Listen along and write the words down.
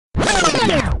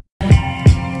Hello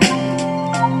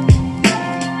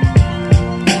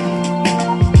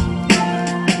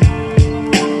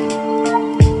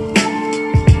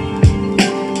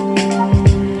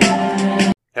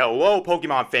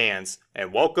Pokemon fans,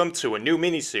 and welcome to a new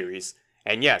mini-series.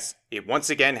 And yes, it once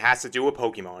again has to do with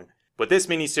Pokemon. But this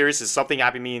mini-series is something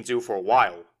I've been meaning to do for a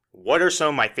while. What are some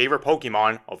of my favorite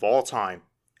Pokemon of all time?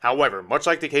 However, much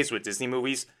like the case with Disney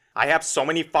movies, I have so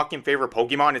many fucking favorite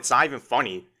Pokemon it's not even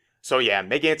funny. So yeah,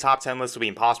 making a top 10 list would be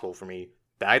impossible for me.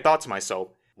 Then I thought to myself,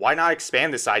 why not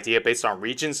expand this idea based on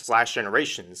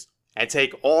regions/generations, and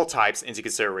take all types into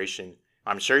consideration?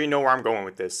 I'm sure you know where I'm going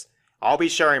with this. I'll be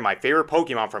sharing my favorite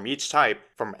Pokemon from each type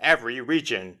from every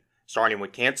region, starting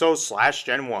with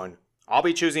Kanto/Gen 1. I'll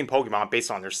be choosing Pokemon based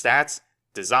on their stats,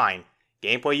 design,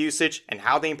 gameplay usage, and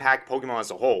how they impact Pokemon as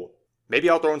a whole.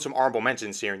 Maybe I'll throw in some honorable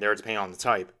mentions here and there depending on the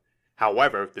type.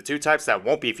 However, the two types that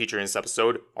won't be featured in this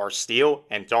episode are Steel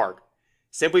and Dark,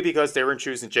 simply because they were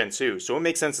introduced in Gen 2, so it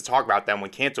makes sense to talk about them when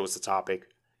Kanto is the topic.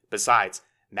 Besides,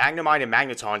 Magnemite and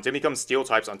Magneton didn't become Steel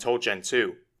types until Gen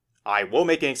 2. I will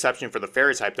make an exception for the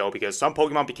Fairy type though, because some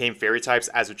Pokemon became Fairy types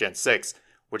as of Gen 6,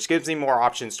 which gives me more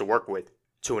options to work with,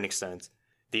 to an extent.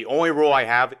 The only rule I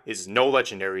have is no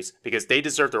legendaries, because they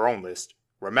deserve their own list.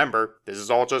 Remember, this is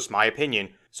all just my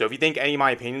opinion, so if you think any of my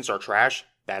opinions are trash,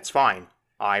 that's fine.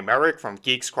 I'm Eric from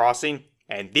Geeks Crossing,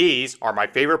 and these are my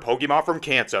favorite Pokemon from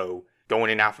Kanto. Going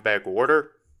in alphabetical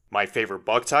order, my favorite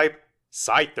bug type,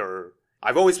 Scyther.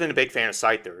 I've always been a big fan of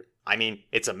Scyther. I mean,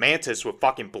 it's a mantis with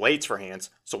fucking blades for hands,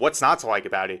 so what's not to like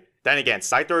about it? Then again,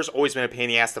 Scyther has always been a pain in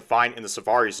the ass to find in the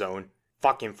Safari Zone.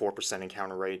 Fucking 4%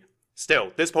 encounter rate.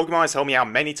 Still, this Pokemon has helped me out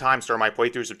many times during my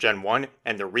playthroughs of Gen 1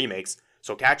 and the remakes,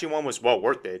 so catching one was well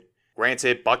worth it.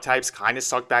 Granted, bug types kinda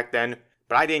sucked back then,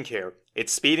 but I didn't care.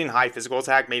 Its speed and high physical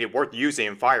attack made it worth using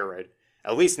in Fire Red.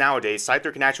 At least nowadays,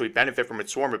 Scyther can actually benefit from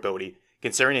its Swarm ability,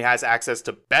 considering it has access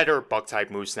to better bug type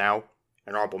moves now.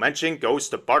 An honorable mention goes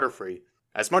to Butterfree.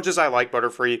 As much as I like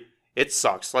Butterfree, it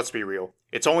sucks, let's be real.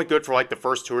 It's only good for like the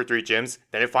first 2 or 3 gyms,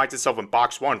 then it finds itself in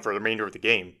box 1 for the remainder of the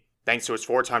game, thanks to its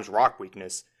 4 times rock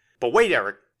weakness. But wait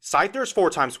Eric, Scyther's 4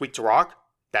 times weak to rock?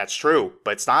 That's true,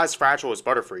 but it's not as fragile as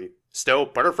Butterfree. Still,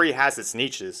 Butterfree has its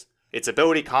niches. Its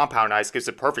ability Compound Eyes gives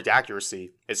it perfect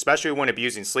accuracy, especially when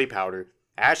abusing Sleep Powder.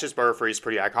 Ash's Butterfree is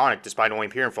pretty iconic despite only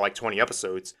appearing for like 20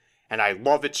 episodes, and I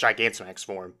love its Gigantamax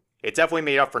form. It definitely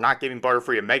made up for not giving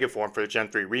Butterfree a Mega form for the Gen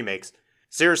 3 remakes.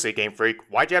 Seriously, Game Freak,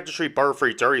 why'd you have to treat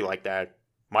Butterfree dirty like that?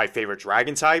 My favorite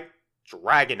Dragon type?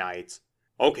 Dragonite.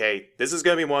 Okay, this is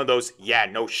gonna be one of those yeah,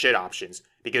 no shit options,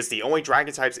 because the only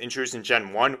Dragon types introduced in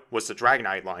Gen 1 was the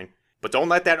Dragonite line. But don't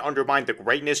let that undermine the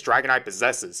greatness Dragonite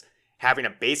possesses, having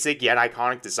a basic yet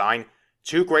iconic design,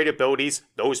 2 great abilities,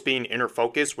 those being Inner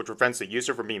Focus, which prevents the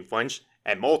user from being flinched,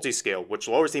 and Multi-Scale, which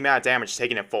lowers the amount of damage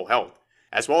taken at full health,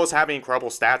 as well as having incredible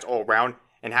stats all around,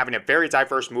 and having a very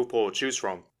diverse move pool to choose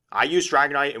from. I used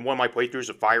Dragonite in one of my playthroughs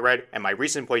of Fire Red and my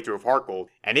recent playthrough of Heart Gold,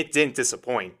 and it didn't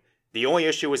disappoint. The only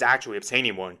issue was actually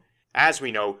obtaining one. As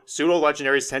we know,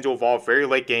 pseudo-legendaries tend to evolve very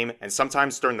late game and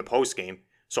sometimes during the post-game,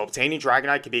 so obtaining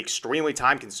Dragonite can be extremely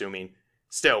time consuming.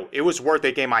 Still, it was worth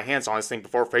it getting my hands on this thing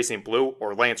before facing Blue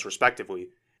or Lance respectively.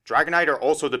 Dragonite are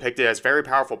also depicted as very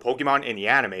powerful Pokemon in the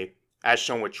anime, as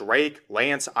shown with Drake,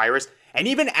 Lance, Iris, and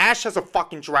even Ash has a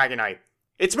fucking Dragonite.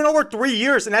 It's been over 3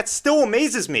 years and that still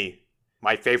amazes me.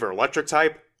 My favorite electric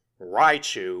type?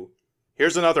 Raichu.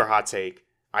 Here's another hot take.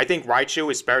 I think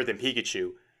Raichu is better than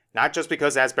Pikachu, not just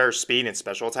because it has better speed and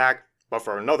special attack, but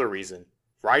for another reason.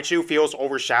 Raichu feels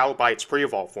overshadowed by its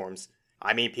pre-evolved forms.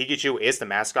 I mean, Pikachu is the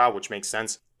mascot, which makes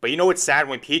sense, but you know it's sad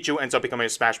when Pikachu ends up becoming a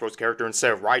Smash Bros. Character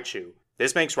instead of Raichu.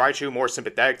 This makes Raichu more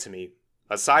sympathetic to me.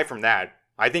 Aside from that,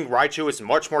 I think Raichu is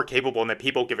much more capable than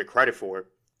people give it credit for.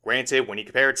 Granted, when you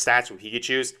compare its stats with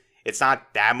Pikachu's, it's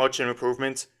not that much an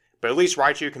improvement, but at least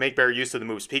Raichu can make better use of the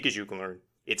moves Pikachu can learn.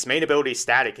 Its main ability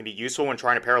Static can be useful when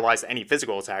trying to paralyze any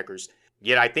physical attackers,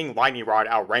 yet I think Lightning Rod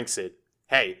outranks it.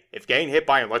 Hey, if getting hit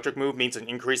by an electric move means an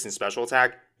increase in special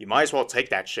attack, you might as well take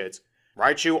that shit.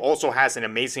 Raichu also has an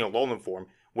amazing Alolan form,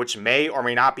 which may or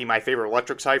may not be my favorite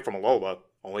electric type from Alola,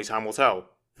 only time will tell.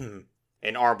 An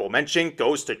honorable mention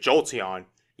goes to Jolteon.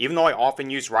 Even though I often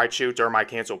use Raichu during my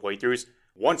Kanto playthroughs,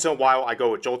 once in a while I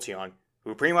go with Jolteon,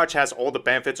 who pretty much has all the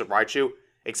benefits of Raichu,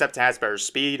 except it has better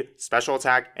speed, special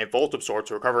attack, and Volt Absorb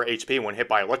to recover HP when hit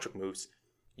by electric moves.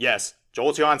 Yes,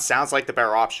 Jolteon sounds like the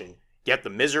better option, yet the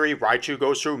misery Raichu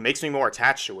goes through makes me more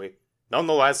attached to it.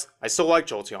 Nonetheless, I still like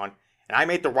Jolteon, and I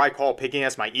made the right call picking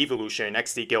as my evolution in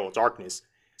XD Gale of Darkness.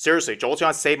 Seriously,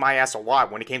 Jolteon saved my ass a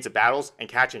lot when it came to battles and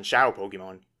catching Shadow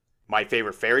Pokemon. My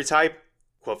favorite Fairy type?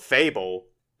 Clefable.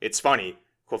 It's funny,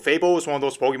 Clefable was one of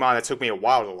those Pokemon that took me a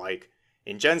while to like.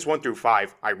 In Gens 1 through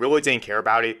 5, I really didn't care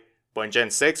about it, but in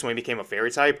Gen 6, when it became a fairy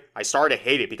type, I started to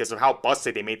hate it because of how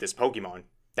busted they made this Pokemon.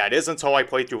 That is until I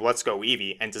played through Let's Go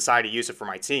Eevee and decided to use it for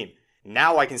my team.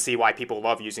 Now I can see why people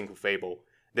love using Clefable.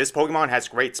 This Pokemon has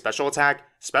great special attack,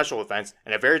 special defense,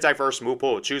 and a very diverse move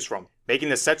pool to choose from, making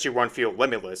the sets you run feel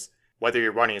limitless, whether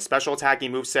you're running a special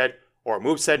attacking moveset or a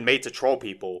moveset made to troll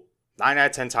people. 9 out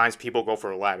of 10 times people go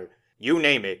for the latter. You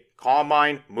name it, Calm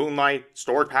Mind, Moonlight,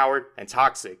 Stored Power, and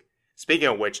Toxic. Speaking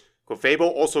of which,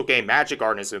 Clefable also gained Magic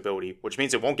Guard as an ability, which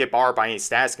means it won't get barred by any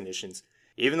status conditions.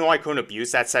 Even though I couldn't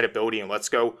abuse that set ability in Let's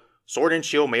Go, Sword and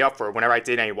Shield made up for it whenever I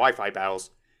did any Wi-Fi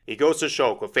battles. It goes to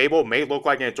show, Clefable may look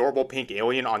like an adorable pink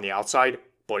alien on the outside,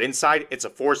 but inside, it's a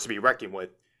force to be reckoned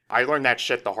with. I learned that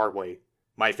shit the hard way.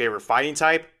 My favorite fighting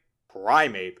type?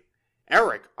 Primeape.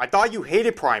 Eric, I thought you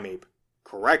hated Primeape.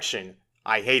 Correction,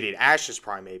 I hated Ash's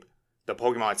Primeape. The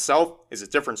Pokemon itself is a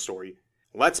different story.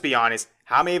 Let's be honest,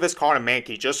 how many of us caught a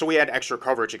Mankey just so we had extra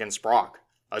coverage against Brock?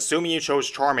 Assuming you chose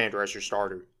Charmander as your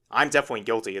starter. I'm definitely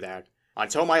guilty of that.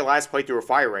 Until my last playthrough of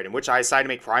Fire Red, in which I decided to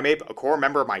make Primeape a core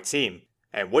member of my team.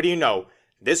 And what do you know,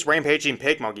 this rampaging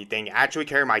pig monkey thing actually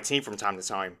carried my team from time to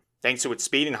time. Thanks to its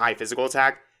speed and high physical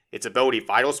attack, its ability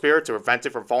Vital Spirit to prevent it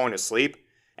from falling asleep,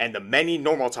 and the many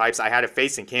normal types I had to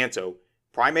face in Kanto,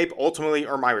 Primeape ultimately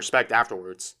earned my respect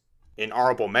afterwards. An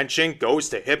honorable mention goes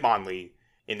to Hitmonlee.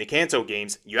 In the Kanto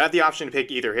games, you have the option to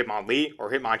pick either Hitmonlee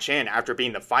or Hitmonchan after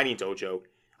being the fighting dojo.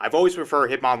 I've always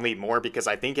preferred Hitmonlee more because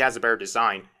I think it has a better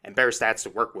design and better stats to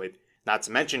work with, not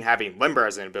to mention having Limber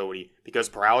as an ability, because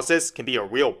Paralysis can be a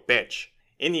real bitch.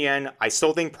 In the end, I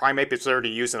still think Primeape is better to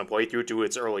use in a playthrough due to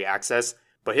its early access,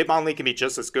 but Hitmonlee can be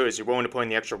just as good as you're willing to put in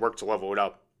the extra work to level it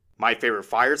up. My favorite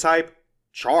fire type?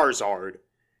 Charizard.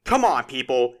 Come on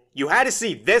people, you had to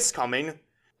see this coming!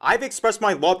 I've expressed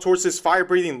my love towards this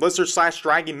fire-breathing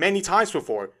lizard/dragon many times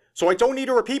before, so I don't need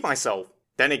to repeat myself.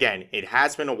 Then again, it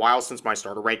has been a while since my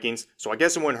starter rankings, so I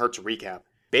guess it wouldn't hurt to recap.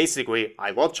 Basically,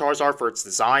 I love Charizard for its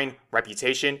design,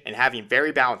 reputation, and having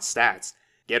very balanced stats.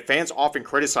 Yet fans often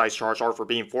criticize Charizard for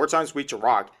being 4 times weak to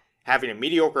rock, having a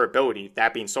mediocre ability,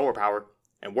 that being solar power,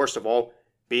 and worst of all,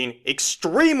 being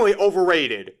extremely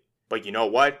overrated. But you know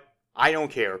what? I don't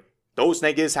care. Those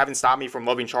negatives haven't stopped me from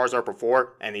loving Charizard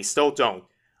before, and they still don't.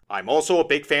 I'm also a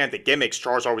big fan of the gimmicks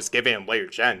Charizard was given in later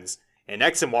gens. In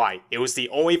X and Y, it was the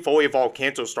only fully evolved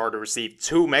Kanto star to receive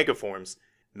 2 Mega Forms.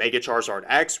 Mega Charizard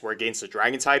X, where it gains the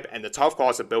Dragon type and the Tough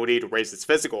Claw's ability to raise its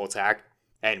physical attack,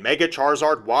 and Mega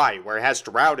Charizard Y, where it has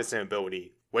Drought as an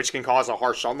ability, which can cause a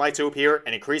harsh sunlight to appear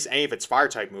and increase any of its fire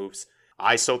type moves.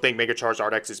 I still think Mega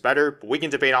Charizard X is better, but we can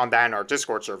debate on that in our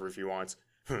Discord server if you want.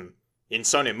 In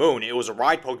Sun and Moon, it was a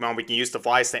ride Pokemon we can use to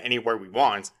fly us to anywhere we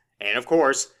want, and of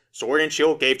course, Sword and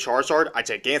Shield gave Charizard a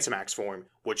Gigantamax form,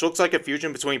 which looks like a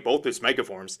fusion between both its Mega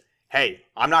Forms. Hey,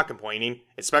 I'm not complaining,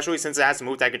 especially since it has a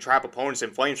move that can trap opponents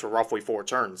in flames for roughly 4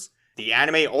 turns. The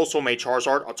anime also made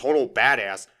Charizard a total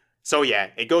badass, so yeah,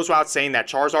 it goes without saying that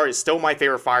Charizard is still my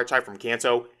favorite fire type from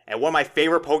Kanto, and one of my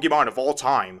favorite Pokemon of all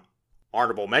time.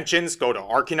 Honorable mentions go to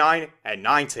Arcanine and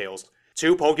Ninetales,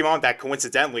 2 Pokemon that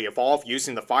coincidentally evolved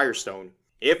using the Fire Stone.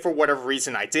 If for whatever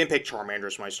reason I didn't pick Charmander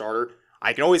as my starter,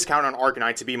 I can always count on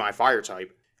Arcanine to be my fire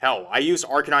type. Hell, I used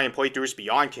Arcanine in playthroughs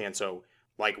beyond Kanto,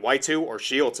 like Y2 or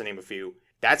Shield to name a few.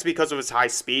 That's because of its high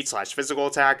speed/physical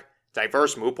attack,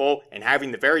 diverse move pool, and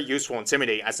having the very useful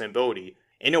Intimidate as an ability.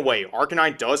 In a way,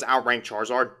 Arcanine does outrank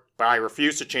Charizard, but I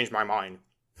refuse to change my mind.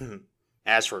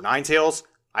 As for Ninetales,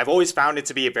 I've always found it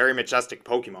to be a very majestic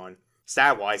Pokemon.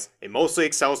 Stat-wise, it mostly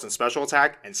excels in special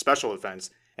attack and special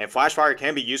defense, and Flash Fire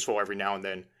can be useful every now and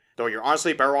then, though you're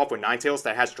honestly better off with Ninetales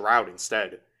that has Drought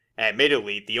instead.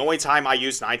 Admittedly, the only time I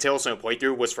used Ninetales in a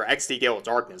playthrough was for XD Gale of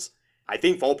Darkness. I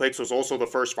think Vulpix was also the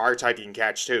first fire type you can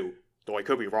catch too, though I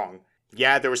could be wrong.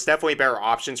 Yeah, there was definitely better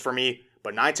options for me,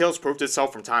 but Ninetales proved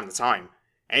itself from time to time.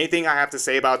 Anything I have to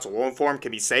say about its Alolan form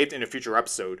can be saved in a future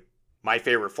episode. My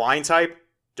favorite flying type?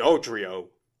 Dodrio.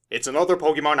 It's another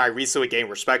Pokemon I recently gained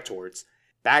respect towards.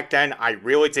 Back then, I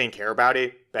really didn't care about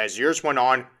it, but as years went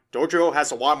on, Dodrio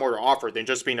has a lot more to offer than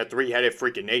just being a 3-headed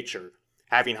freak in nature.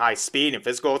 Having high speed and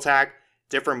physical attack,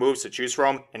 different moves to choose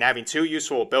from, and having 2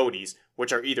 useful abilities,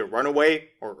 which are either Runaway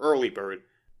or Early Bird.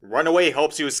 Runaway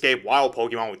helps you escape wild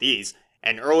Pokemon with ease,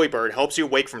 and Early Bird helps you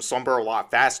wake from slumber a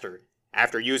lot faster.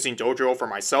 After using Dodrio for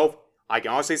myself, I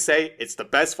can honestly say it's the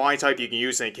best flying type you can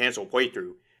use in a cancel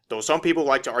playthrough, though some people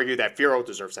like to argue that Fearow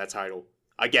deserves that title.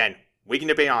 Again, we can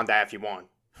debate on that if you want.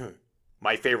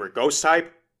 My favorite ghost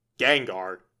type?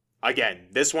 Gengar. Again,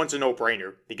 this one's a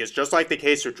no-brainer, because just like the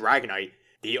case with Dragonite,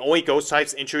 the only ghost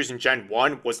types introduced in Gen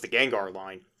 1 was the Gengar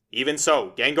line. Even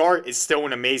so, Gengar is still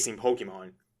an amazing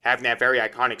Pokemon. having that very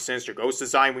iconic Sinister Ghost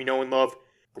design we know and love,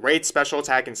 great special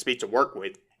attack and speed to work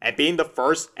with, and being the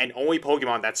first and only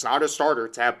Pokemon that's not a starter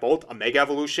to have both a Mega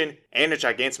Evolution and a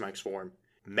Gigantamax form.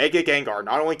 Mega Gengar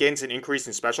not only gains an increase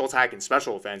in special attack and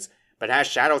special defense, but has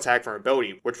Shadow Tag for an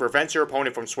ability which prevents your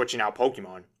opponent from switching out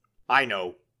Pokemon. I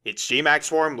know, its G-Max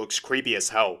form looks creepy as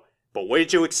hell, but what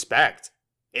did you expect?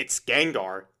 It's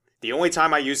Gengar. The only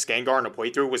time I used Gengar in a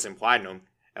playthrough was in Platinum,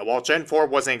 and while Gen 4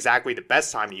 wasn't exactly the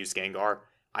best time to use Gengar,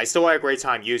 I still had a great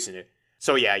time using it.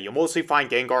 So yeah, you'll mostly find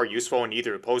Gengar useful in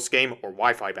either the post-game or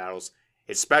Wi-Fi battles,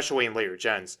 especially in later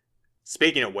gens.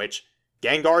 Speaking of which,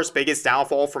 Gengar's biggest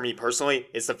downfall for me personally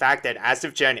is the fact that as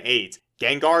of Gen 8,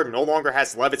 Gengar no longer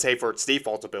has Levitate for its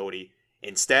default ability.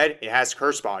 Instead, it has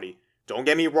Curse Body. Don't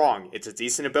get me wrong, it's a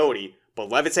decent ability, but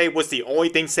Levitate was the only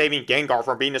thing saving Gengar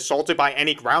from being assaulted by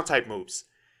any ground-type moves.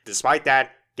 Despite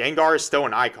that, Gengar is still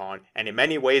an icon, and in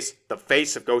many ways, the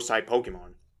face of Ghost-type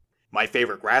Pokemon. My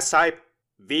favorite Grass-type?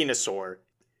 Venusaur.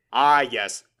 Ah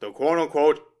yes, the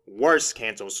quote-unquote worst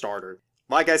Kanto starter.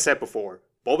 Like I said before,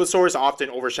 Bulbasaur is often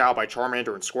overshadowed by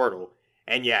Charmander and Squirtle,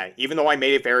 and yeah, even though I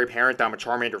made it very apparent that I'm a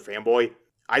Charmander fanboy,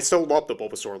 I still love the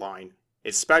Bulbasaur line,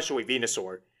 especially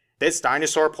Venusaur. This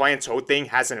dinosaur plant toad thing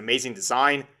has an amazing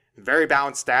design, very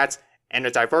balanced stats, and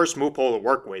a diverse move pool to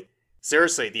work with.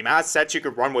 Seriously, the amount of sets you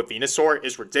can run with Venusaur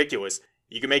is ridiculous.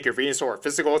 You can make your Venusaur a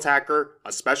physical attacker,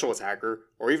 a special attacker,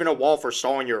 or even a wall for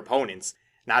stalling your opponents.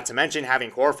 Not to mention having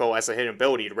Chlorophyll as a hidden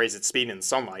ability to raise its speed in the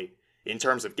sunlight. In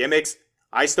terms of gimmicks,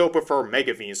 I still prefer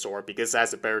Mega Venusaur because it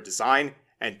has a better design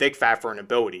and Thick Fat for an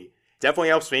ability. Definitely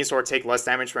helps Venusaur take less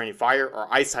damage from any fire or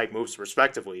ice type moves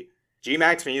respectively.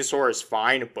 G-Max Venusaur is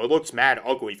fine, but it looks mad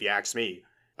ugly if you ask me.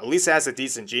 At least it has a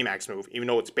decent G-Max move, even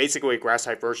though it's basically a grass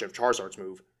type version of Charizard's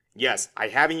move. Yes, I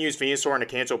haven't used Venusaur in a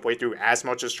Kanto playthrough as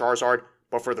much as Charizard,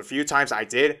 but for the few times I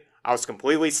did, I was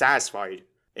completely satisfied.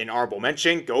 An honorable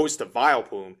mention goes to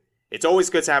Vileplume. It's always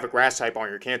good to have a grass type on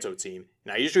your Kanto team,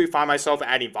 and I usually find myself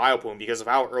adding Vileplume because of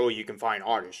how early you can find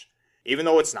Oddish. Even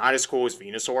though it's not as cool as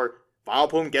Venusaur,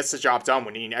 Vileplume gets the job done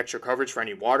when needing extra coverage for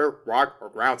any water, rock, or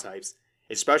ground types,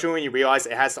 especially when you realize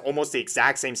it has almost the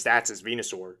exact same stats as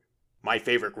Venusaur. My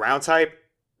favorite ground type?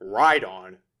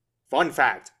 Rhydon. Fun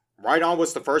fact, Rhydon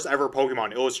was the first ever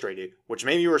Pokemon illustrated, which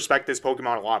made me respect this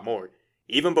Pokemon a lot more.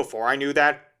 Even before I knew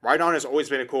that, Rhydon has always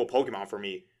been a cool Pokemon for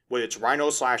me, with its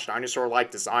rhino/dinosaur-like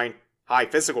design, high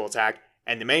physical attack,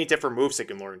 and the many different moves it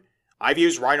can learn. I've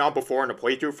used Rhydon before in a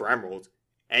playthrough for Emerald.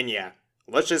 And yeah,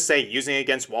 let's just say using it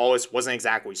against Wallace wasn't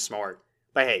exactly smart.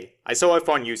 But hey, I still had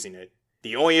fun using it.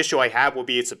 The only issue I have will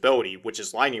be its ability, which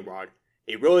is Lightning Rod.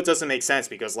 It really doesn't make sense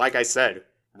because like I said,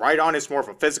 Rhydon is more of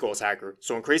a physical attacker,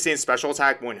 so increasing its special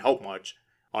attack wouldn't help much.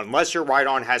 Unless your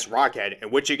Rhydon has Rock Head, in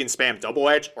which you can spam Double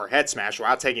Edge or Head Smash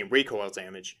without taking recoil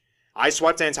damage. I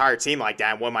swept an entire team like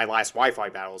that in one of my last Wi-Fi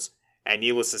battles, and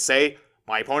needless to say,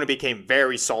 my opponent became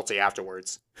very salty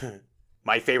afterwards.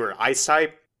 My favorite Ice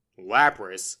type?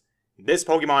 Lapras. This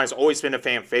Pokemon has always been a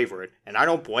fan favorite, and I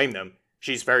don't blame them.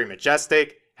 She's very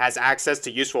majestic, has access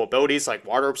to useful abilities like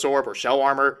Water Absorb or Shell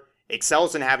Armor,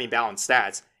 excels in having balanced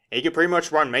stats, and you can pretty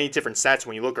much run many different sets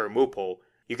when you look at her move pool.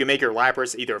 You can make your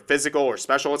Lapras either a physical or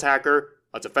special attacker,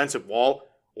 a defensive wall,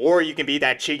 or you can be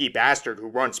that cheeky bastard who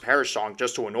runs Perish Song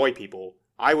just to annoy people.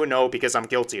 I would know because I'm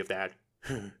guilty of that.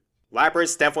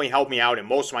 Lapras definitely helped me out in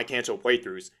most of my Kanto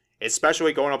playthroughs,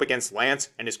 especially going up against Lance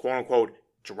and his quote-unquote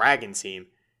Dragon team,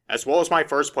 as well as my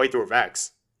first playthrough of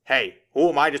X. Hey, who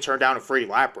am I to turn down a free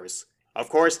Lapras? Of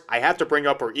course, I have to bring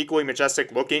up her equally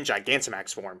majestic looking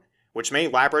Gigantamax form, which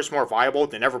made Lapras more viable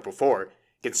than ever before,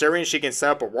 considering she can set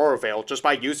up Aurora Veil just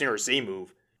by using her Z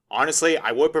move. Honestly,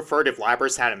 I would prefer if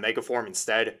Lapras had a Mega form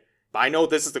instead, but I know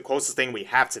this is the closest thing we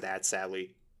have to that,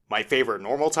 sadly. My favorite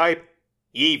normal type?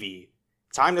 Eevee.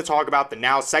 Time to talk about the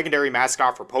now secondary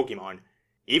mascot for Pokemon.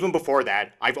 Even before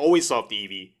that, I've always loved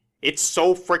Eevee. It's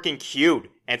so freaking cute,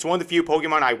 and it's one of the few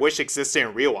Pokemon I wish existed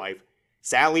in real life.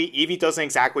 Sadly, Eevee doesn't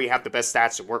exactly have the best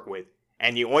stats to work with,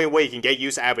 and the only way you can get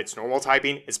use out of its normal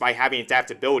typing is by having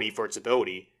adaptability for its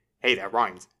ability. Hey, that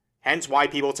rhymed. Hence why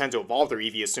people tend to evolve their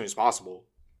Eevee as soon as possible.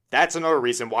 That's another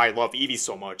reason why I love Eevee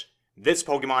so much. This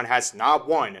Pokemon has not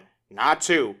 1, not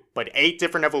 2, but 8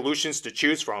 different evolutions to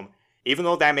choose from. Even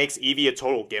though that makes Eevee a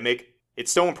total gimmick,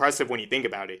 it's still impressive when you think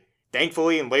about it.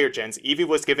 Thankfully, in later gens, Eevee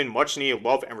was given much needed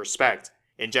love and respect.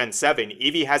 In Gen 7,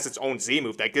 Eevee has its own Z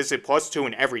move that gives it +2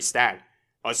 in every stat,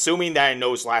 assuming that it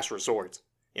knows Last Resort.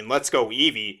 In Let's Go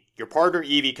Eevee, your partner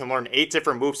Eevee can learn 8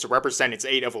 different moves to represent its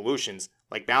 8 evolutions,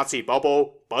 like Bouncy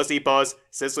Bubble, Buzzy Buzz,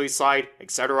 Sizzly Slide,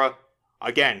 etc.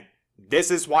 Again, this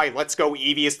is why Let's Go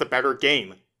Eevee is the better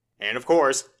game. And of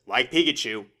course, like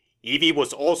Pikachu, Eevee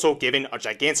was also given a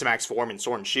Gigantamax form in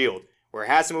Sword and Shield, where it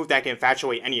has a move that can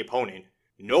infatuate any opponent.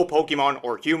 No Pokemon,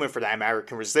 or human for that matter,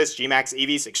 can resist Gmax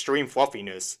Eevee's extreme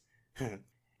fluffiness.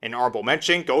 An honorable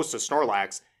mention goes to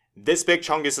Snorlax. This big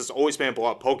chungus has always been a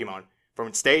beloved Pokemon, from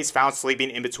its days found sleeping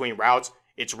in between routes,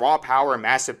 its raw power and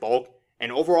massive bulk,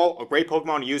 and overall a great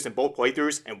Pokemon to use in both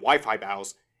playthroughs and Wi-Fi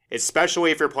battles,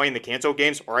 especially if you're playing the Kanto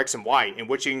games or X and Y, in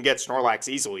which you can get Snorlax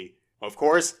easily. Of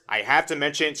course, I have to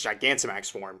mention its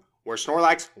Gigantamax form, where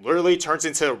Snorlax literally turns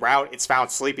into the route it's found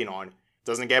sleeping on.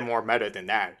 Doesn't get more meta than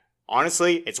that.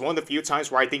 Honestly, it's one of the few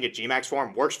times where I think a Gmax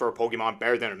form works for a Pokemon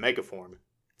better than a Mega form.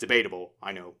 Debatable,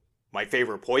 I know. My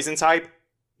favorite poison type?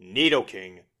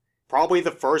 Nidoking. Probably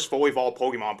the first fully evolved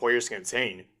Pokemon players can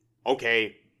obtain.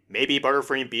 Okay, maybe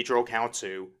Butterfree and Beedrill count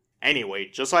too. Anyway,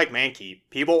 just like Mankey,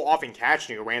 people often catch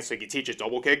Nidoran so you can teach a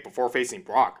double kick before facing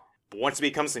Brock. But once it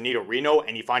becomes the Nidorino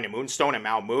and you find a Moonstone at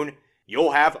Mount Moon,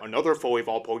 you'll have another fully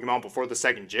evolved Pokemon before the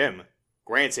second gym.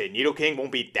 Granted, Nidoking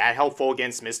won't be that helpful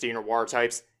against Misty and Water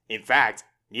types. In fact,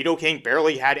 Nidoking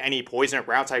barely had any poison or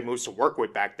ground type moves to work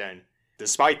with back then.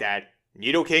 Despite that,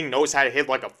 Nidoking knows how to hit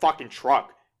like a fucking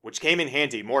truck, which came in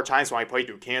handy more times when I played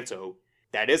through Kanto.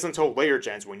 That is until later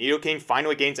gens when Nidoking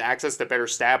finally gains access to better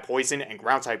stab, poison, and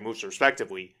ground type moves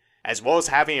respectively, as well as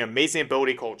having an amazing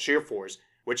ability called Sheer Force,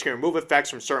 which can remove effects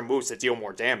from certain moves that deal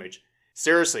more damage.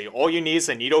 Seriously, all you need is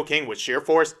a Nidoking with Sheer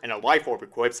Force and a Life Orb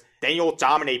equipped, then you'll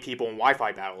dominate people in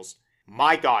Wi-Fi battles.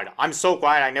 My god, I'm so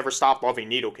glad I never stopped loving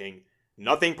Nidoking.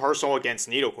 Nothing personal against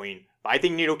Nidoqueen, but I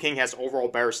think Nidoking has overall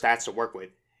better stats to work with,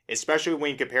 especially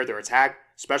when you compare their attack,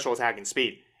 special attack, and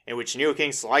speed, in which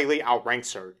Nidoking slightly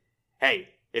outranks her. Hey,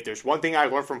 if there's one thing I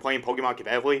learned from playing Pokemon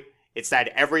competitively, it's that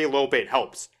every little bit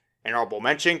helps. An honorable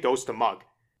mention goes to Mug.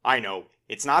 I know,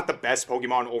 it's not the best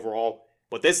Pokemon overall,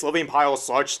 but this living pile of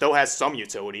sludge still has some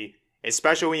utility,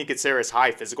 especially when you consider its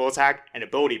high physical attack and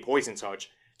ability Poison Touch,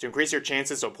 to increase your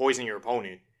chances of poisoning your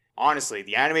opponent. Honestly,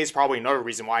 the anime is probably another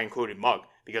reason why I included Mug,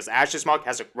 because Ash's Mug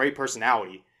has a great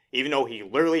personality, even though he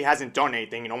literally hasn't done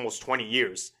anything in almost 20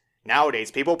 years.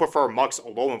 Nowadays, people prefer Mug's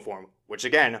Alolan form, which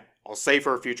again, I'll save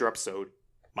for a future episode.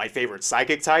 My favorite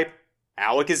Psychic type?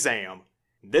 Alakazam.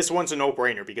 This one's a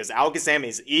no-brainer because Alakazam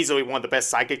is easily one of the best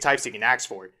Psychic types you can ask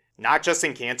for, not just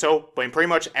in Kanto, but in pretty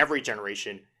much every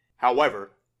generation.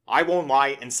 However, I won't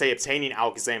lie and say obtaining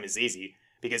Alakazam is easy,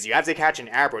 because you have to catch an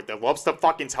Abra that loves to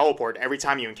fucking teleport every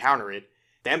time you encounter it.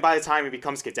 Then by the time it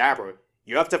becomes Kadabra,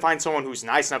 you have to find someone who's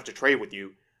nice enough to trade with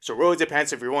you, so it really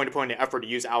depends if you're willing to put in the effort to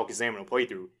use Alakazam in a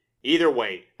playthrough. Either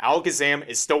way, Alakazam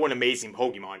is still an amazing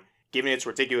Pokemon, given its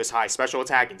ridiculous high special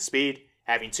attack and speed,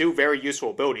 having two very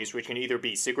useful abilities which can either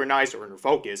be synchronized or inner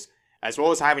focus, as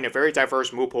well as having a very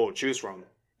diverse move pool to choose from.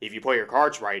 If you play your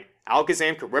cards right,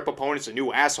 Alakazam could rip opponents a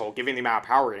new asshole given the amount of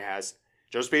power it has.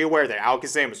 Just be aware that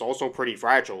Alakazam is also pretty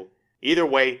fragile. Either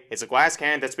way, it's a glass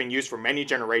cannon that's been used for many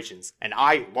generations, and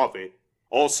I love it.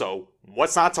 Also,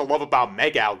 what's not to love about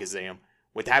Mega Alakazam?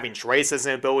 With having Trace as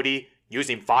an ability,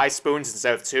 using 5 spoons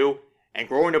instead of 2, and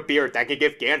growing a beard that can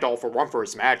give Gandalf a run for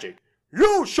his magic.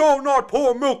 You shall not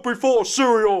pour milk before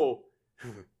cereal!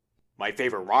 My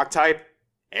favorite rock type?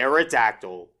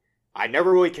 Aerodactyl. I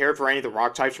never really cared for any of the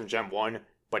rock types from Gen 1,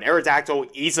 but Aerodactyl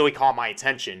easily caught my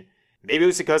attention. Maybe it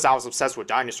was because I was obsessed with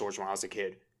dinosaurs when I was a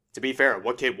kid. To be fair,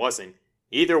 what kid wasn't?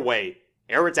 Either way,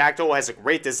 Aerodactyl has a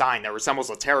great design that resembles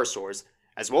a pterosaur's,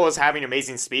 as well as having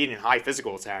amazing speed and high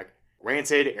physical attack.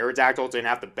 Granted, Aerodactyl didn't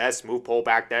have the best move pool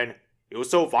back then, it was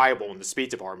still viable in the speed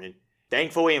department.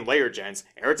 Thankfully in later gens,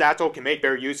 Aerodactyl can make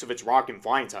better use of its rock and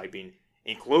flying typing,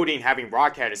 including having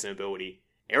Rock Head as an ability.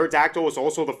 Aerodactyl is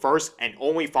also the first and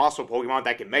only fossil Pokemon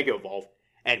that can Mega Evolve,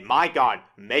 and my god,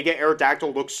 Mega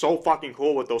Aerodactyl looks so fucking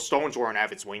cool with those stones growing out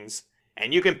of its wings.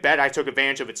 And you can bet I took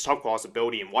advantage of its Tough Claws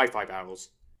ability in Wi-Fi battles.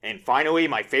 And finally,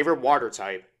 my favorite water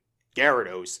type,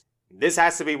 Gyarados. This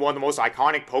has to be one of the most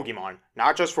iconic Pokemon,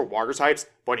 not just for water types,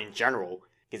 but in general,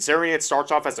 considering it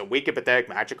starts off as a weak and pathetic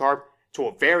Magikarp to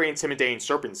a very intimidating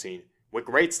Serpentine, with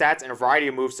great stats and a variety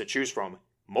of moves to choose from,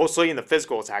 mostly in the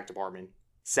physical attack department.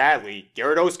 Sadly,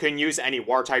 Gyarados couldn't use any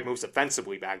water type moves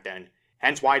offensively back then,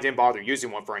 hence why I didn't bother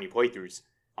using one for any playthroughs.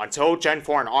 Until Gen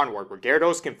 4 and onward, where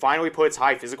Gyarados can finally put its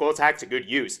high physical attack to good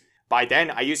use. By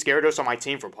then, I used Gyarados on my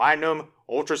team for Platinum,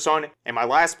 Ultra Sun, and my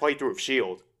last playthrough of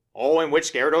Shield, all in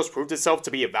which Gyarados proved itself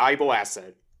to be a valuable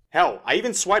asset. Hell, I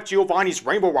even swept Giovanni's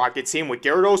Rainbow Rocket team with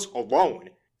Gyarados alone.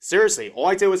 Seriously, all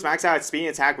I did was max out its speed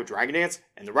and attack with Dragon Dance,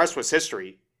 and the rest was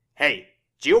history. Hey,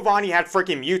 Giovanni had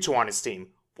freaking Mewtwo on his team.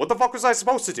 What the fuck was I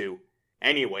supposed to do?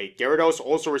 Anyway, Gyarados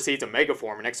also received a Mega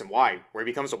Form in X and Y, where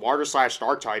he becomes a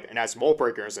Water/Dark type and has Mold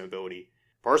Breaker as an ability.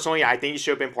 Personally, I think he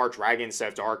should have been part Dragon instead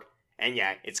of Dark, and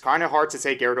yeah, it's kinda hard to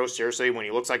take Gyarados seriously when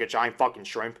he looks like a giant fucking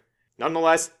shrimp.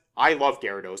 Nonetheless, I love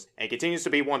Gyarados, and continues to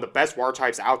be one of the best water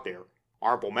types out there.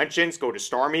 Honorable mentions go to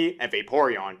Starmie and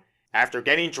Vaporeon. After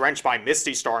getting drenched by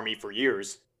Misty Starmie for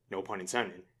years, no pun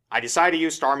intended, I decided to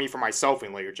use Starmie for myself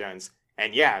in later gens.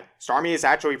 And yeah, Starmie is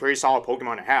actually a pretty solid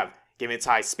Pokemon to have, given its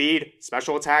high speed,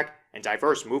 special attack, and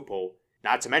diverse move pool.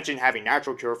 Not to mention having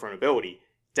Natural Cure for an ability.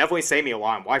 Definitely saved me a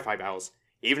lot in Wi-Fi battles.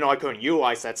 Even though I couldn't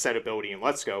utilize that said ability in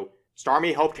Let's Go,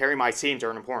 Starmie helped carry my team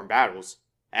during important battles.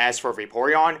 As for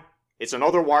Vaporeon, it's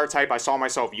another water type I saw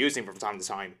myself using from time to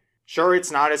time. Sure,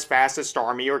 it's not as fast as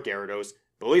Starmie or Gyarados,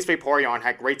 but at least Vaporeon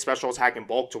had great special attack and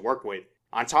bulk to work with,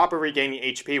 on top of regaining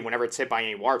HP whenever it's hit by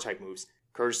any water type moves,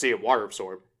 courtesy of Water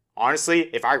Absorb. Honestly,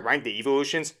 if I rank the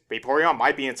evolutions, Vaporeon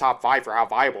might be in top 5 for how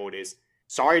viable it is.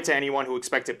 Sorry to anyone who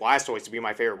expected Blastoise to be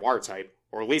my favorite water type,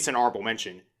 or at least an honorable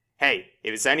mention. Hey,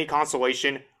 if it's any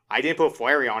consolation, I didn't put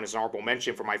Flareon as an honorable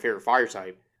mention for my favorite fire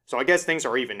type, so I guess things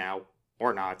are even now.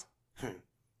 Or not.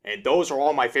 And those are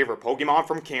all my favorite Pokemon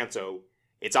from Kanto.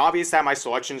 It's obvious that my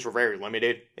selections were very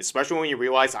limited, especially when you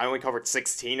realize I only covered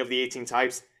 16 of the 18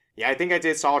 types. Yeah, I think I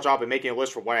did a solid job in making a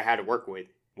list for what I had to work with.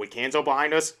 With Kanto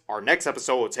behind us, our next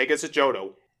episode will take us to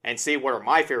Johto, and see what are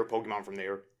my favorite Pokemon from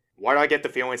there. Why do I get the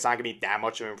feeling it's not going to be that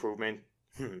much of an improvement?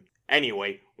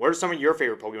 Anyway, what are some of your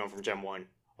favorite Pokemon from Gen 1?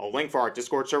 A link for our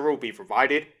Discord server will be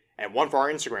provided, and one for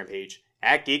our Instagram page,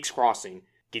 @GeeksCrossing.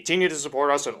 Continue to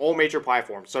support us on all major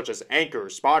platforms such as Anchor,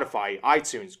 Spotify,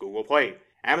 iTunes, Google Play,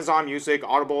 Amazon Music,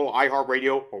 Audible,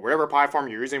 iHeartRadio, or whatever platform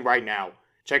you're using right now.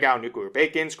 Check out Nuclear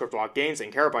Bacons, Cryptolock Games,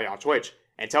 and Carabyte on Twitch,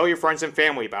 and tell your friends and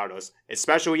family about us,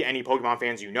 especially any Pokemon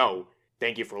fans you know.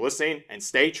 Thank you for listening, and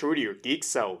stay true to your geek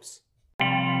selves.